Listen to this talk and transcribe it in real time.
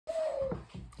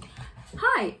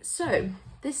Hi, so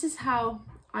this is how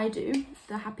I do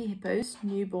the Happy Hippos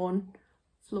newborn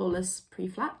flawless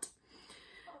pre-flat.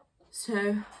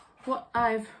 So what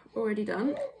I've already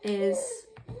done is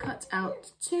cut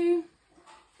out two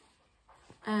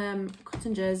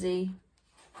cotton jersey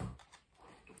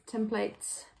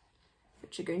templates,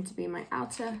 which are going to be my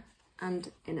outer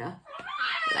and inner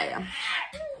layer.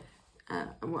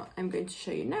 And what I'm going to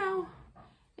show you now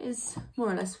is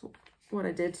more or less what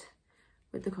I did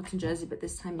with the cotton jersey, but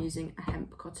this time using a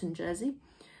hemp cotton jersey.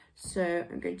 So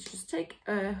I'm going to just take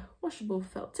a washable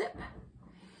felt tip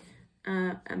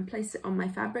and place it on my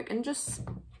fabric, and just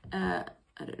I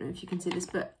don't know if you can see this,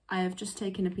 but I have just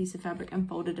taken a piece of fabric and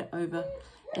folded it over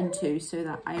in two so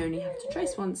that I only have to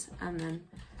trace once and then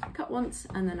cut once,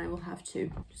 and then I will have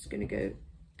two. Just going to go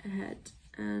ahead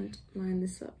and line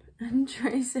this up and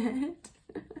trace it.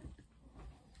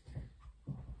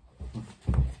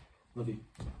 Love you.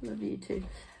 Love you too.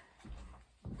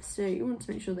 So you want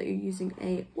to make sure that you're using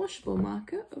a washable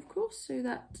marker, of course, so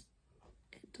that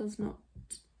it does not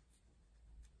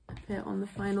appear on the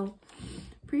final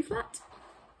pre-flat.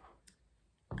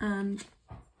 And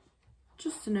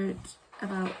just a note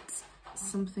about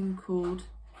something called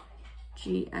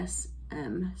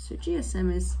GSM. So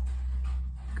GSM is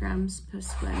grams per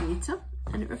square meter,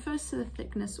 and it refers to the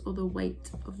thickness or the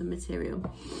weight of the material.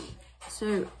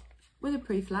 So with a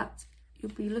pre-flat,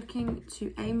 you'll be looking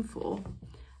to aim for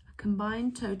a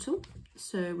combined total,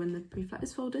 so when the pre-flat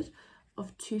is folded,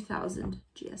 of 2000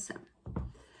 GSM.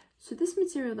 So this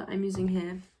material that I'm using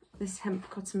here, this hemp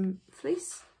cotton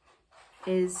fleece,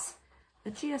 is a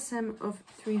GSM of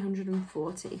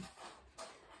 340.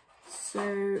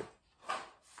 So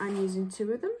I'm using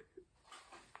two of them.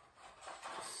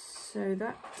 So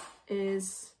that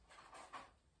is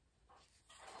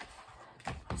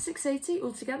 680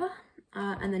 altogether.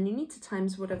 And then you need to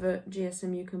times whatever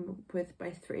GSM you come up with by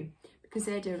 3, because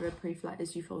the idea of a pre-flat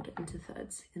is you fold it into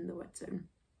thirds in the wet zone,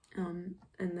 and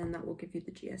then that will give you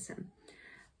the GSM.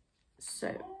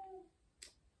 So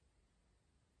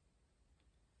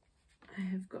I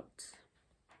have got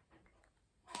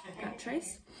that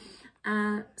trace.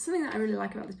 Something that I really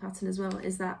like about this pattern as well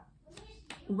is that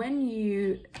when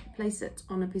you place it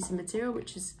on a piece of material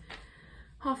which is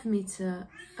 1/2 meter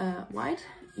wide,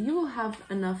 you will have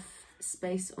enough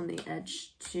space on the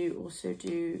edge to also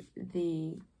do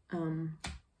the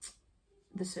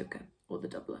soaker, or the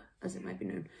doubler as it might be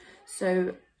known.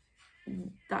 So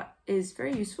that is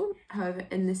very useful. However,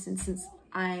 in this instance,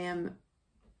 I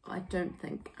don't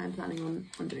think I'm planning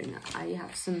on doing that. I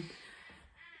have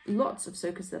lots of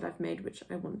soakers that I've made which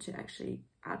I want to actually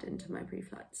add into my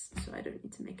pre-flats, so I don't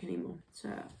need to make any more. So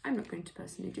I'm not going to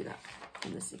personally do that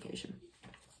on this occasion.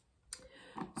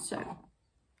 So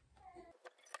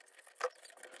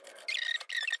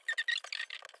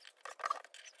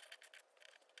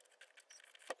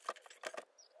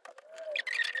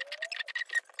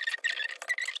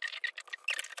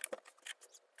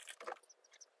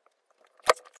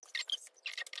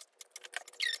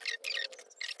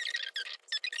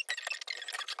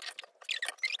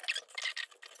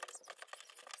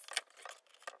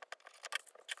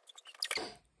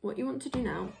what you want to do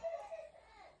now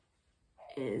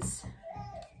is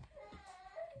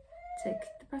take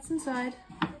the pattern side,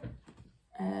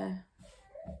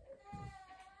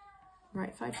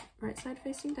 right side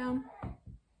facing down,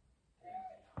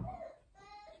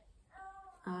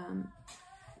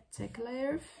 take a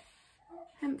layer of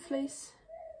hemp fleece,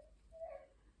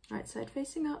 right side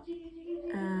facing up,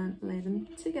 and lay them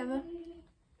together.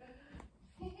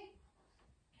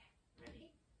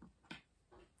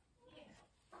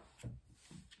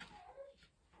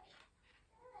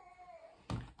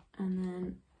 And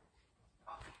then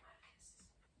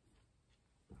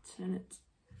turn it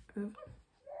over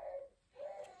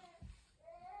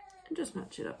and just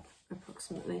match it up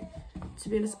approximately. To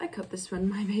be honest, I cut this when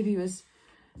my baby was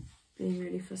being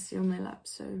really fussy on my lap,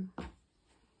 so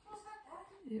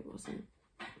it wasn't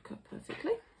cut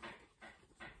perfectly.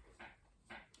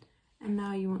 And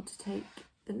now you want to take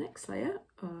the next layer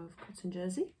of cotton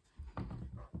jersey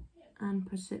and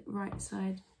put it right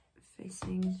side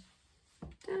facing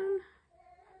down,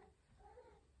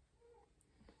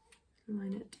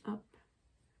 line it up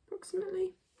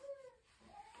approximately,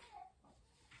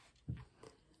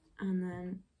 and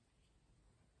then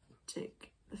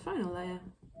take the final layer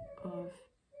of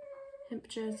hemp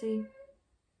jersey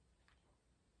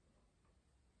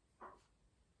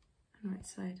and right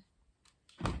side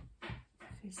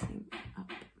facing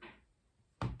up.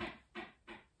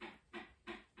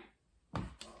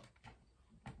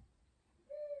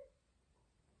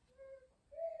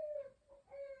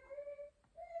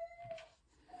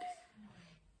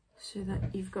 so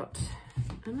that you've got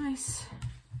a nice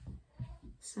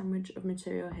sandwich of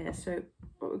material here. So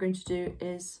what we're going to do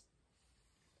is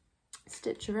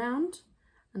stitch around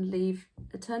and leave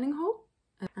a turning hole,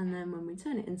 and then when we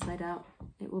turn it inside out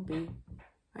it will be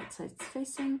right sides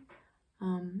facing,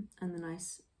 and the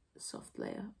nice soft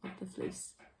layer of the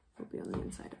fleece will be on the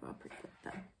inside of our preflat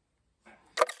there.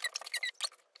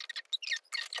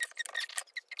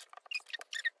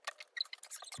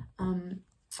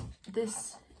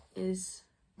 This is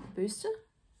a booster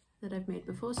that I've made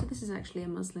before. So this is actually a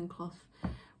muslin cloth,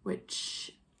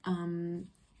 which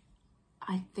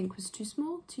I think was too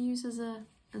small to use as an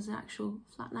actual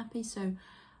flat nappy. So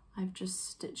I've just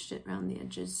stitched it around the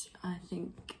edges. I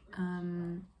think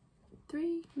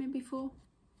 3, maybe 4,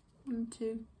 1,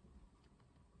 2,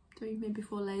 3, maybe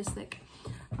 4 layers thick,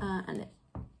 and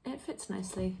it fits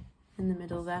nicely in the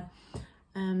middle there.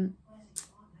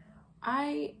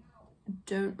 I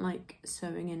don't like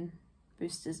sewing in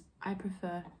boosters. I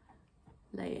prefer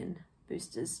lay-in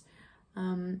boosters.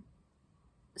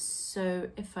 So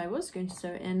if I was going to sew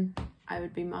it in, I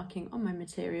would be marking on my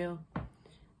material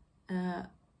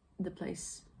the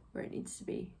place where it needs to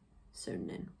be sewn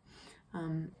in.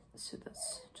 So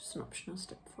that's just an optional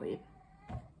step for you.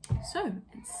 So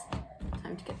it's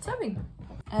time to get sewing.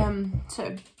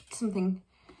 So something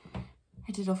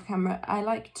I did off camera, I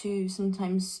like to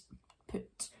sometimes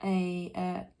put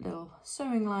a little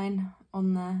sewing line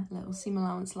on there, a little seam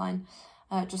allowance line,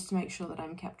 just to make sure that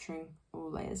I'm capturing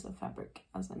all layers of fabric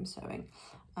as I'm sewing.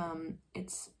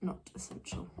 It's not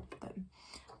essential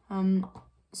though.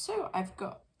 So I've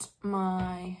got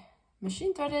my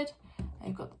machine threaded,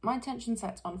 I've got my tension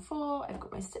set on 4, I've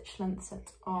got my stitch length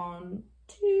set on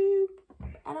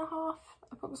 2.5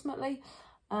 approximately,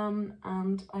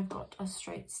 and I've got a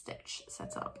straight stitch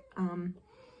set up.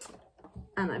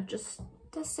 And I've just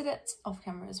tested it off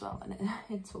camera as well, and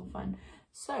it's all fine.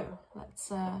 So let's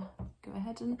go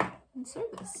ahead and sew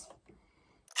this.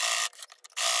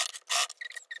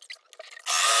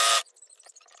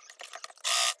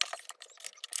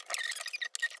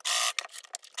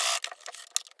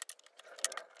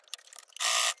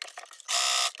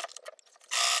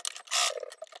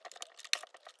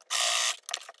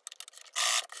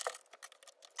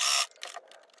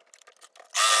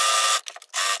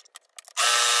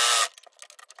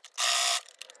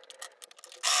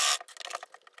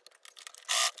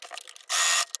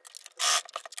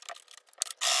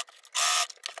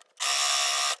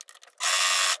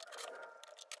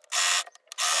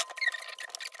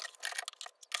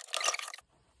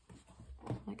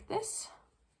 Like this.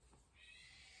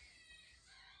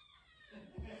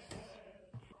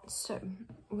 So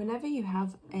whenever you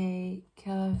have a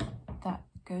curve that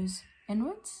goes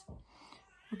inwards,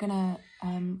 we're gonna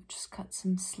just cut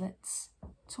some slits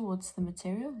towards the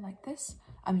material like this.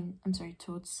 I'm sorry,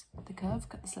 towards the curve.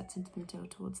 Cut the slits into the material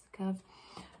towards the curve,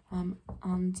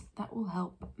 and that will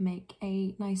help make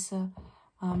a nicer,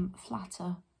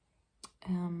 flatter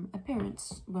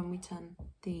appearance when we turn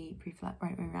the preflat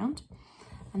right way around.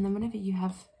 And then whenever you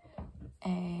have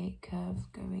a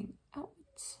curve going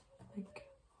outwards, like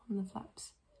on the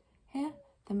flaps here,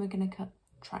 then we're going to cut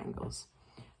triangles.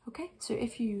 Okay, so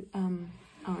if you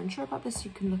are unsure about this,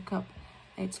 you can look up,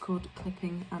 it's called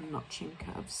clipping and notching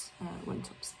curves when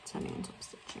turning and top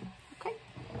stitching. Okay.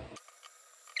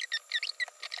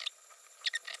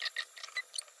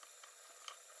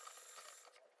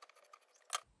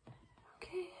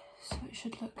 Okay, so it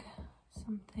should look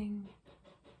something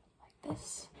like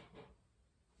this.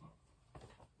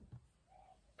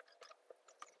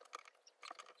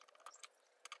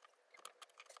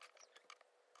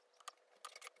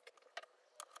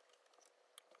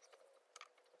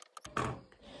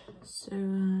 So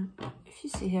if you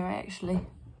see here, I actually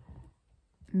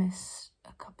missed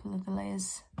a couple of the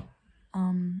layers.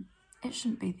 It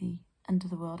shouldn't be the end of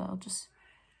the world. I'll just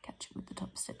catch it with the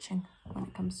top stitching when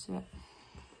it comes to it.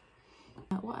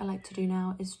 What I like to do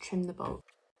now is trim the bolt.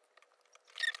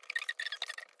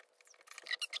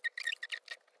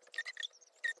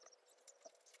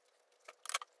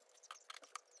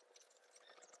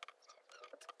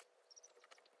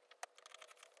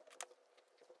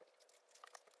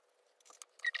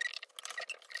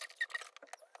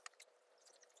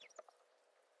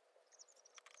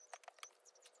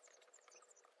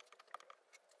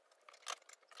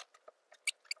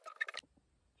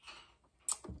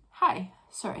 Hi,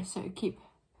 sorry, so keep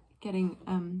getting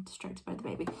distracted by the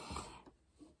baby.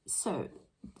 So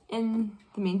in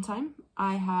the meantime,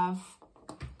 I have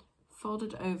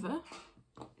folded over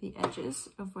the edges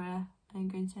of where I'm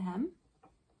going to hem,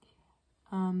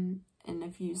 and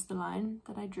I've used the line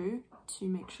that I drew to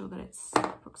make sure that it's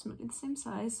approximately the same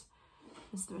size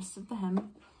is the rest of the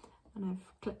hem, and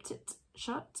I've clipped it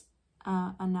shut,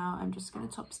 and now I'm just going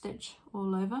to top stitch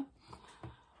all over.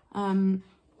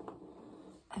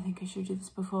 I think I showed you this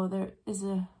before. There is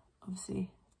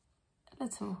obviously a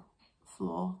little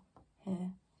flaw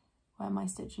here where my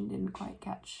stitching didn't quite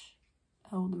catch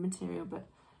all the material, but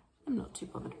I'm not too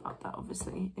bothered about that.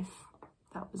 Obviously, if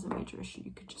that was a major issue,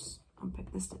 you could just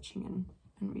unpick the stitching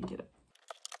and redo it.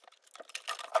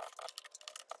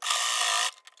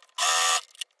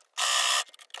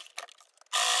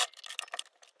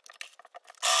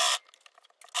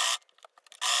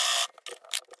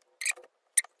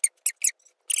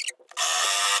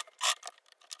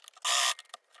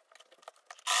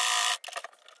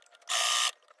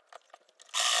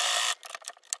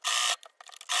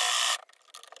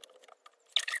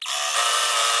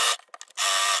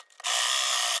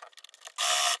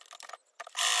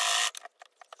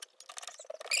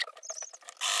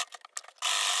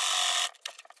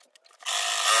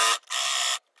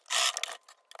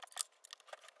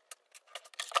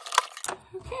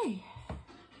 Okay,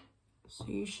 so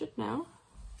you should now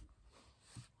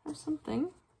have something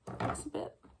that's a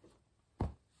bit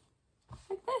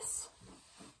like this.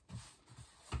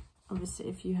 Obviously,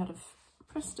 if you had have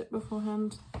pressed it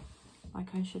beforehand,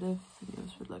 like I should have, then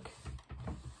yours would look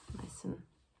nice and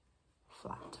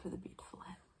flat with a bead.